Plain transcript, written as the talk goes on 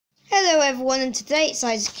Hello everyone, and today it's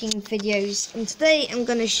Isaac King Videos, and today I'm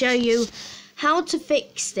going to show you how to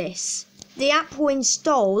fix this. The app will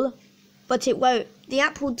install, but it won't. The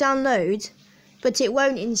app will download, but it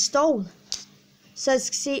won't install. So as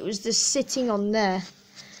you can see, it was just sitting on there,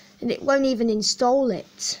 and it won't even install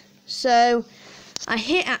it. So I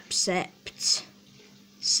hit accept.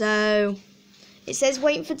 So it says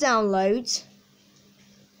waiting for download.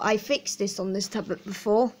 I fixed this on this tablet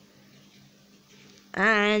before.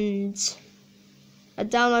 And a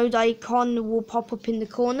download icon will pop up in the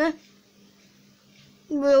corner.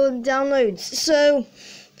 Will download. So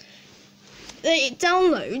it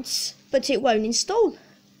downloads, but it won't install.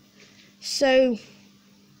 So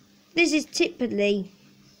this is typically,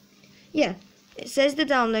 yeah, it says the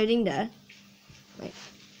downloading there. Right.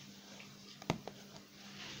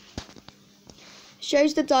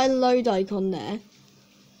 Shows the download icon there.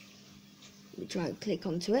 Let me try and click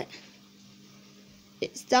onto it.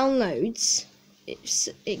 It downloads,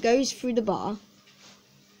 it goes through the bar,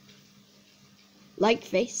 like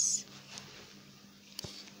this.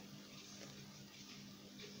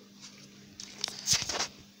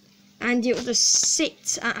 And it will just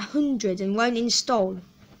sit at 100 and won't install.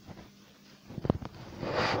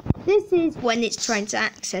 This is when it's trying to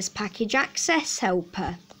access Package Access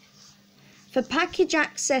Helper. The Package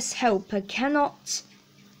Access Helper cannot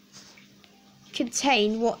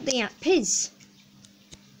contain what the app is.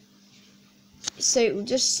 So it will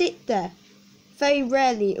just sit there. Very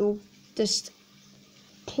rarely it will just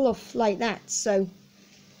pluff like that. So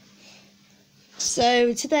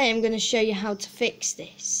today I'm going to show you how to fix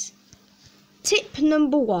this. Tip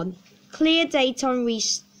number 1: clear data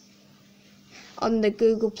on the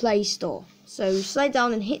Google Play Store. So slide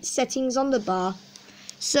down and hit settings on the bar.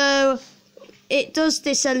 So it does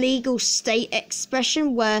this illegal state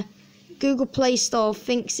expression where Google Play Store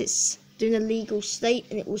thinks it's doing a legal state,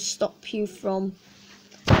 and it will stop you from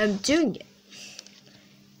doing it.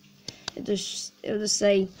 It'll just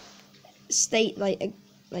say state like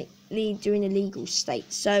doing a legal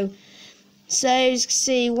state. So as you can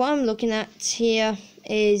see, what I'm looking at here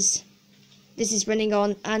is this is running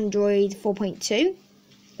on Android 4.2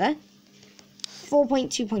 there,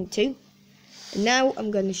 4.2.2, and now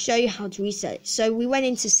I'm going to show you how to reset it. So we went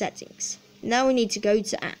into settings. Now we need to go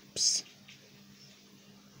to apps.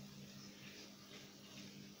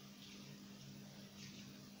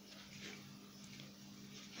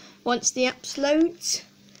 Once the apps load,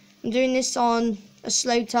 I'm doing this on a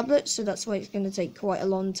slow tablet, so that's why it's going to take quite a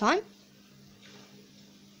long time.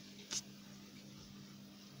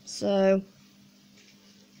 So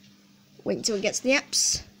wait until it gets the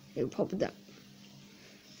apps, it'll pop it up.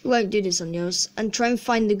 It won't do this on yours. And try and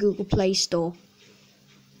find the Google Play Store.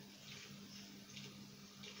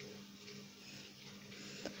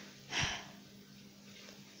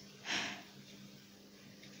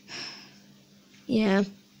 Yeah.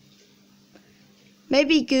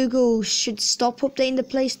 Maybe Google should stop updating the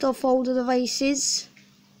Play Store for older devices.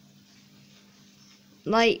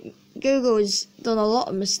 Like, Google has done a lot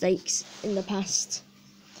of mistakes in the past.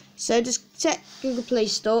 So just check Google Play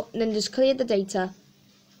Store and then just clear the data.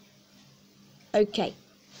 Okay.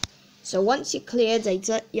 So once you clear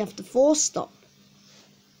data, you have to force stop.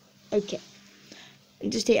 Okay.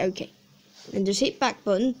 And just hit OK. And just hit back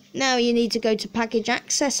button. Now you need to go to Package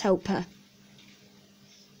Access Helper.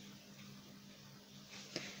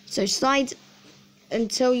 So slide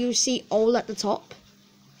until you see all at the top.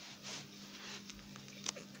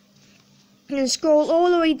 And scroll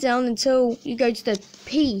all the way down until you go to the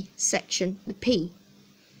P section, the P.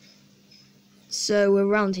 So we're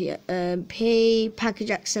around here, P,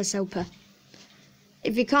 Package Access Helper.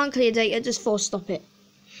 If you can't clear data, just force stop it.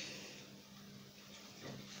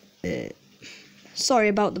 Sorry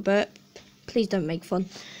about the burp, please don't make fun.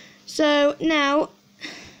 So now,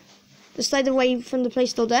 just slide away from the Play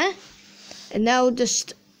Store there, and now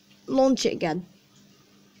just launch it again.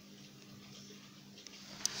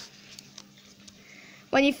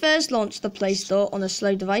 When you first launch the Play Store on a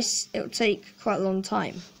slow device, it will take quite a long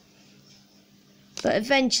time, but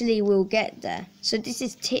eventually we'll get there. So this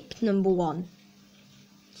is tip number 1.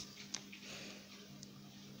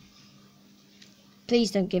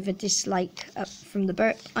 Please don't give a dislike from the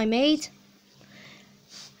burp I made.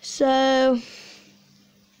 So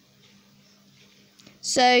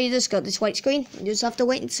you just got this white screen. You just have to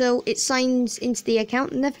wait until it signs into the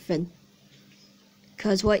account and everything.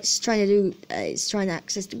 Because what it's trying to do is trying to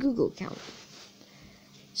access the Google account.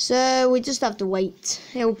 So we just have to wait.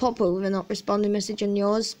 It will pop up with a not responding message on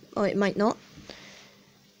yours, or it might not.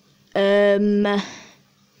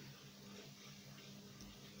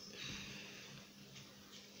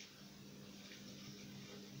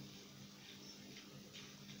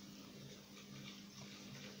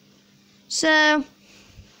 So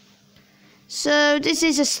this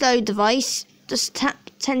is a slow device. Just tap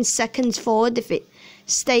 10 seconds forward if it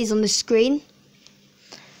stays on the screen.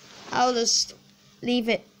 I'll just leave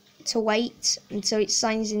it to wait until it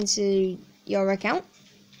signs into your account.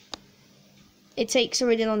 It takes a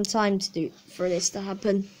really long time for this to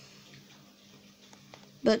happen,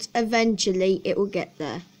 but eventually it will get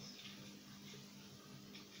there.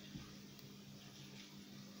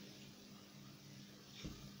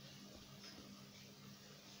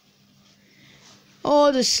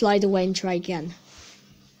 Or just slide away and try again.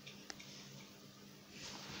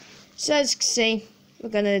 So as you can see, we're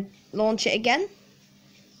going to launch it again.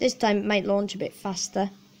 This time it might launch a bit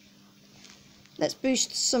faster. Let's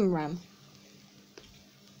boost some RAM.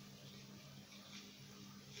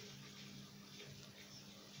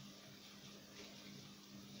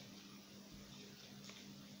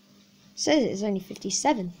 It says it's only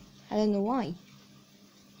 57. I don't know why.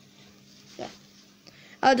 Yeah.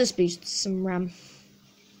 I'll just boost some RAM.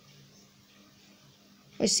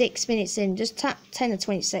 We're 6 minutes in. Just tap 10 or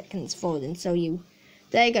 20 seconds forward until you...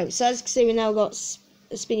 There you go. So as you can see, we now got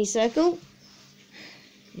a spinny circle.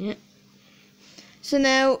 Yeah. So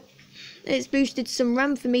now it's boosted some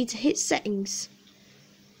RAM for me to hit settings.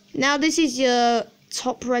 Now this is your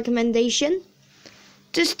top recommendation.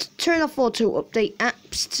 Just turn off auto update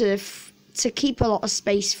apps to keep a lot of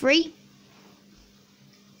space free,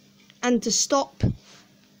 and to stop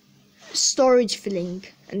storage filling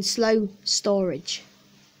and slow storage.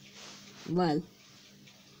 Well,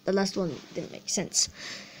 the last one didn't make sense.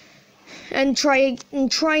 And try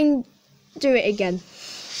and do it again.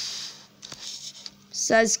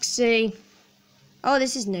 So as you can see, oh,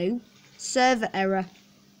 this is new. Server error.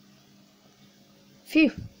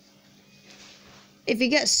 Phew. If you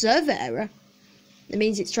get a server error, it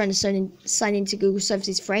means it's trying to sign into Google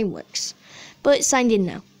Services Frameworks. But it's signed in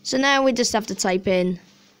now. So now we just have to type in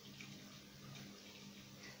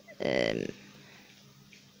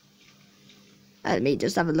let me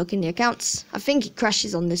just have a look in the accounts. I think it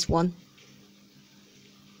crashes on this one.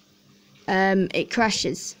 It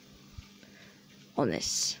crashes on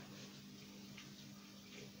this.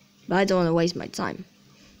 But I don't want to waste my time.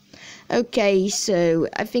 Okay, so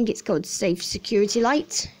I think it's called Safe Security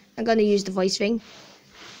Light. I'm going to use the voice thing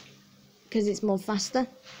because it's more faster.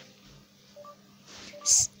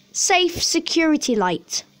 Safe Security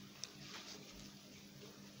Light.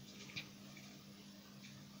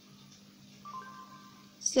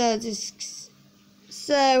 So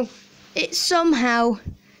it somehow,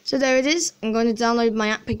 so there it is. I'm going to download my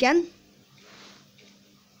app again.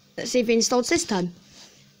 Let's see if it installs this time.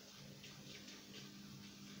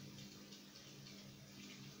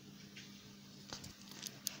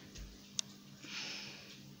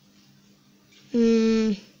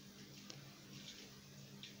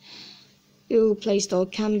 Google Play Store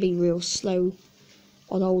can be real slow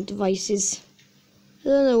on old devices. I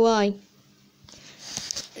don't know why.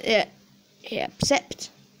 Yeah, accept.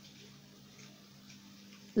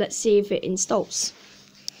 Let's see if it installs.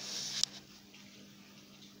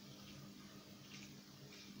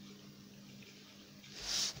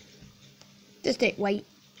 Just hit wait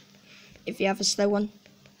if you have a slow one.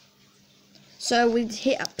 So we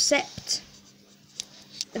hit accept.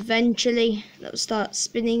 Eventually, that will start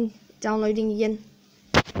spinning, downloading again.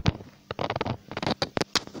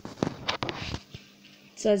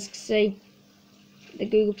 So as you can see, the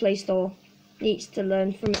Google Play Store needs to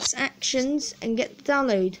learn from its actions and get the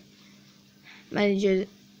download manager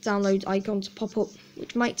download icon to pop up,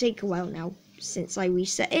 which might take a while now since I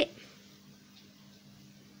reset it.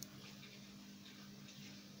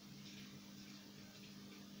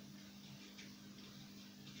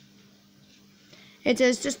 It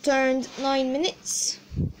has just turned 9 minutes.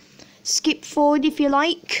 Skip forward if you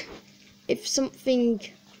like, if something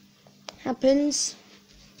happens.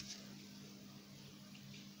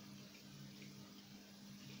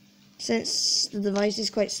 Since the device is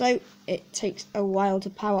quite slow, it takes a while to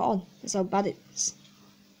power on. That's how bad it is.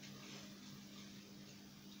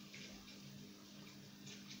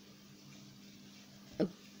 Oh.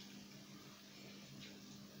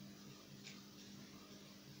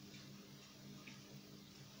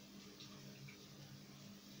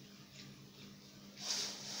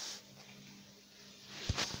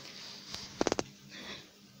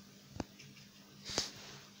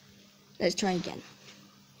 Let's try again.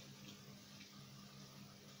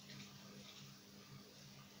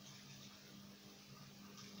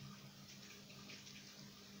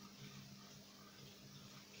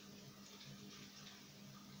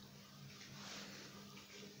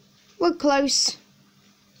 We're close.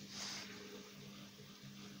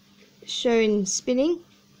 Showing spinning.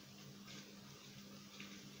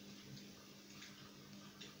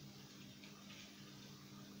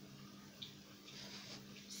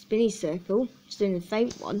 spinny circle, just doing the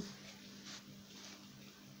faint one.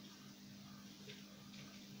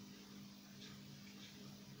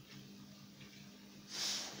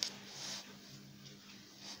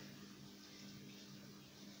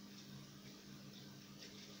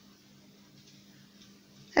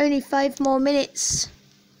 Only 5 more minutes.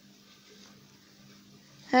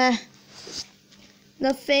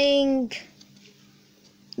 Nothing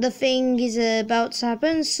is about to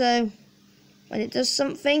happen, so when it does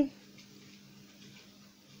something,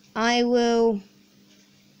 I will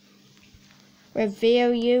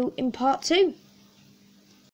reveal you in part 2.